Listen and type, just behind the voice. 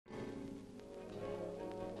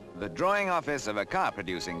The drawing office of a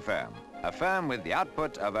car-producing firm. A firm with the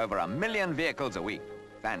output of over 1 million vehicles a week.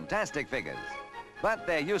 Fantastic figures. But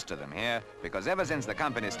they're used to them here, because ever since the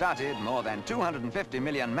company started, more than 250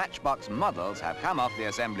 million Matchbox models have come off the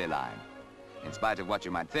assembly line. In spite of what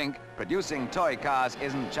you might think, producing toy cars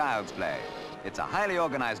isn't child's play. It's a highly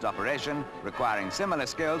organized operation requiring similar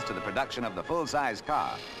skills to the production of the full-size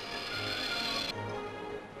car.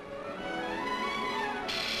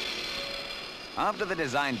 After the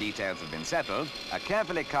design details have been settled, a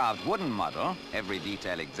carefully carved wooden model, every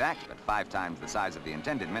detail exact but 5 times the size of the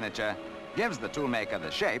intended miniature, gives the toolmaker the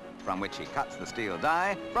shape from which he cuts the steel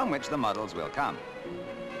die from which the models will come.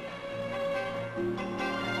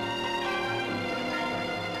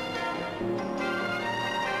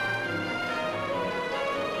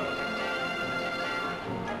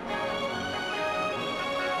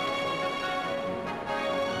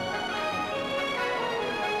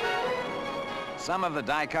 Some of the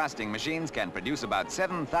die casting machines can produce about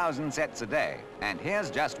 7,000 sets a day, and here's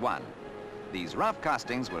just one. These rough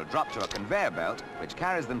castings will drop to a conveyor belt, which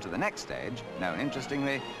carries them to the next stage, known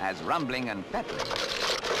interestingly as rumbling and fettering.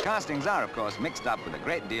 Castings are, of course, mixed up with a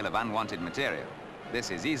great deal of unwanted material. This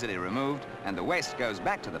is easily removed, and the waste goes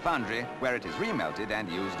back to the foundry, where it is remelted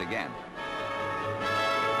and used again.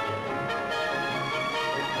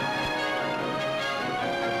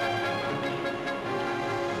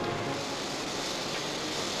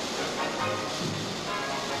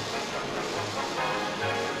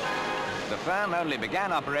 The firm only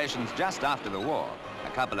began operations just after the war. A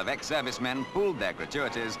couple of ex-servicemen pooled their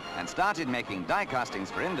gratuities and started making die castings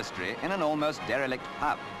for industry in an almost derelict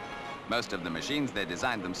pub. Most of the machines they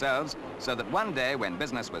designed themselves, so that one day when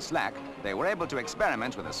business was slack, they were able to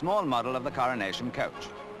experiment with a small model of the coronation coach.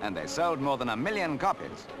 And they sold more than 1 million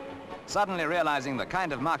copies. Suddenly realizing the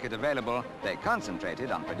kind of market available, they concentrated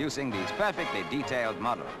on producing these perfectly detailed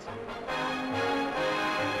models.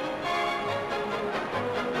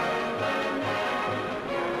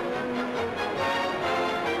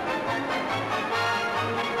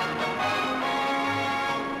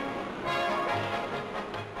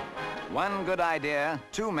 One good idea,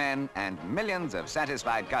 2 men, and millions of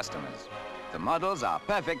satisfied customers. The models are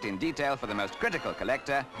perfect in detail for the most critical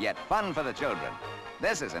collector, yet fun for the children.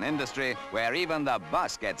 This is an industry where even the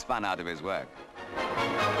boss gets fun out of his work.